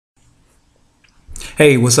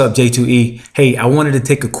Hey, what's up, J2E? Hey, I wanted to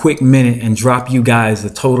take a quick minute and drop you guys a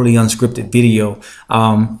totally unscripted video.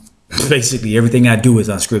 Basically, everything I do is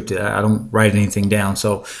unscripted. I don't write anything down.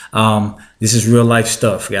 So this is real life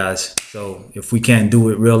stuff, guys. So if we can't do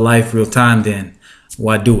it real life, real time, then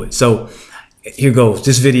why do it? So here goes.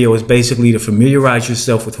 This video is basically to familiarize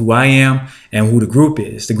yourself with who I am and who the group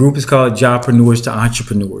is. The group is called Jobpreneurs to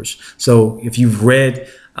Entrepreneurs. So if you've read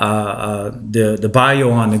the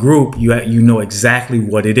bio on the group, you know exactly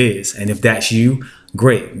what it is. And if that's you,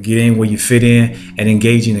 great, get in where you fit in and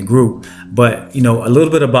engage in the group. But you know, a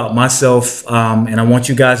little bit about myself, and I want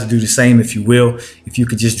you guys to do the same, if you will. If you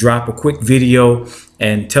could just drop a quick video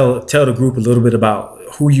and tell the group a little bit about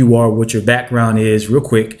who you are, what your background is real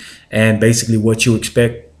quick, and basically what you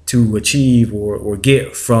expect to achieve or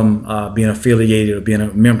get from being affiliated or being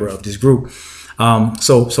a member of this group.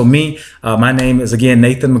 So me, my name is again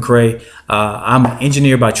Nathan McCray. I'm an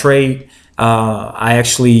engineer by trade. I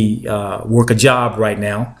actually work a job right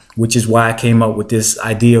now, which is why I came up with this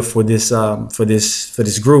idea for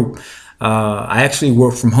this group. I actually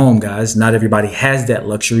work from home, guys. Not everybody has that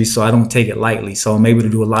luxury, so I don't take it lightly. So I'm able to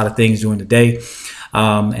do a lot of things during the day,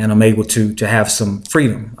 and I'm able to have some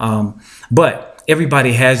freedom. But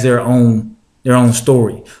everybody has their own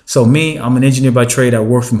story. So me, I'm an engineer by trade. I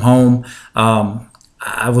work from home.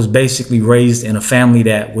 I was basically raised in a family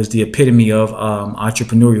that was the epitome of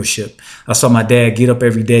entrepreneurship. I saw my dad get up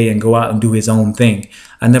every day and go out and do his own thing.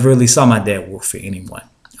 I never really saw my dad work for anyone.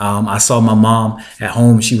 I saw my mom at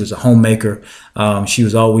home. She was a homemaker. She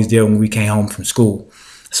was always there when we came home from school.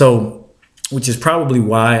 So, which is probably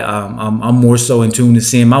why I'm more so in tune to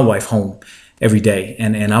seeing my wife home every day.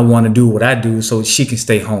 And I want to do what I do so she can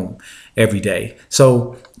stay home every day.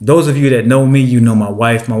 So those of you that know me, you know my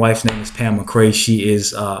wife. My wife's name is Pam McCray. She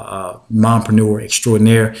is a mompreneur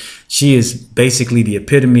extraordinaire. She is basically the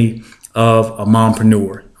epitome of a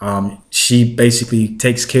mompreneur. She basically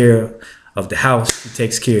takes care of the house. She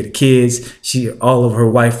takes care of the kids. All of her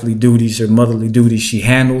wifely duties, her motherly duties, she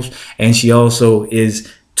handles. And she also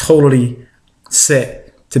is totally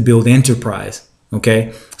set to build enterprise.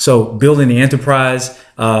 Okay, so building the enterprise,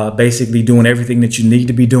 basically doing everything that you need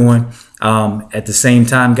to be doing. At the same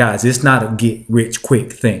time, guys, it's not a get rich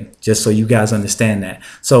quick thing, just so you guys understand that.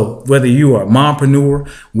 So whether you are a mompreneur,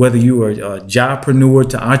 whether you are a jobpreneur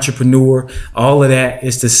to entrepreneur, all of that,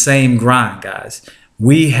 it's the same grind, guys.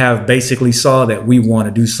 We have basically saw that we want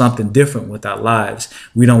to do something different with our lives.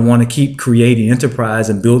 We don't want to keep creating enterprise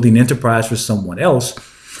and building enterprise for someone else,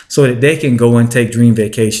 so that they can go and take dream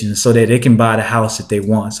vacations, so that they can buy the house that they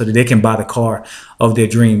want, so that they can buy the car of their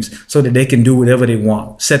dreams, so that they can do whatever they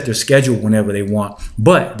want, set their schedule whenever they want.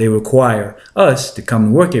 But they require us to come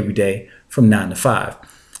to work every day from 9 to 5.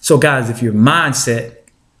 So guys, if your mindset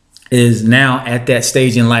is now at that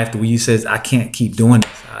stage in life where you says, I can't keep doing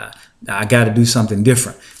this, I got to do something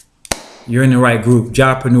different, you're in the right group.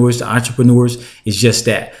 Jobpreneurs to Entrepreneurs is just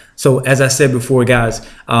that. So as I said before, guys,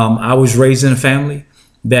 I was raised in a family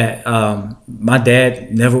that my dad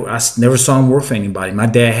I never saw him work for anybody. My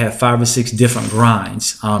dad had 5 or 6 different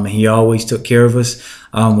grinds, and he always took care of us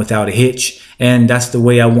without a hitch. And that's the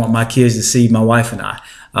way I want my kids to see my wife and I.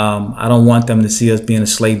 I don't want them to see us being a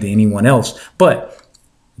slave to anyone else. But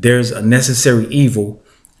there's a necessary evil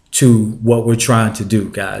to what we're trying to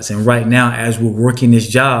do, guys. And right now, as we're working this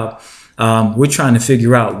job, we're trying to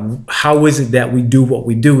figure out how is it that we do what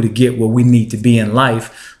we do to get where we need to be in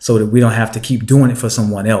life, so that we don't have to keep doing it for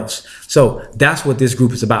someone else. So that's what this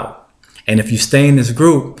group is about. And if you stay in this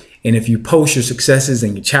group, and if you post your successes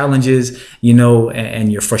and your challenges, you know,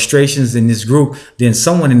 and your frustrations in this group, then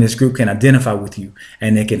someone in this group can identify with you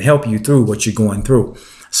and they can help you through what you're going through.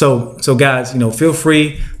 So guys, you know, feel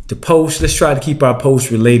free to post. Let's try to keep our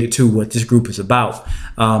posts related to what this group is about.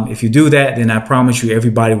 If you do that, then I promise you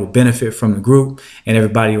everybody will benefit from the group and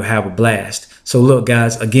everybody will have a blast. So look,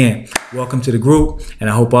 guys, again, welcome to the group,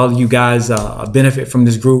 and I hope all of you guys benefit from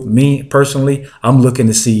this group. Me personally, I'm looking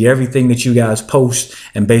to see everything that you guys post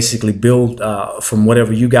and basically build from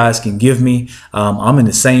whatever you guys can give me. I'm in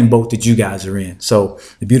the same boat that you guys are in. So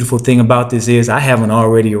the beautiful thing about this is I haven't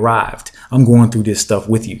already arrived. I'm going through this stuff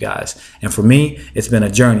with you guys. And for me, it's been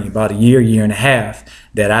a journey, about a year and a half,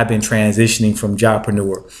 that I've been transitioning from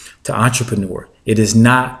jobpreneur to entrepreneur. It is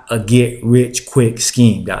not a get rich quick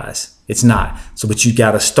scheme, guys. It's not. So, but you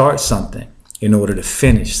got to start something in order to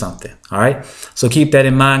finish something. All right. So keep that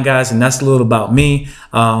in mind, guys. And that's a little about me.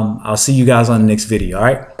 I'll see you guys on the next video. All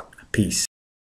right. Peace.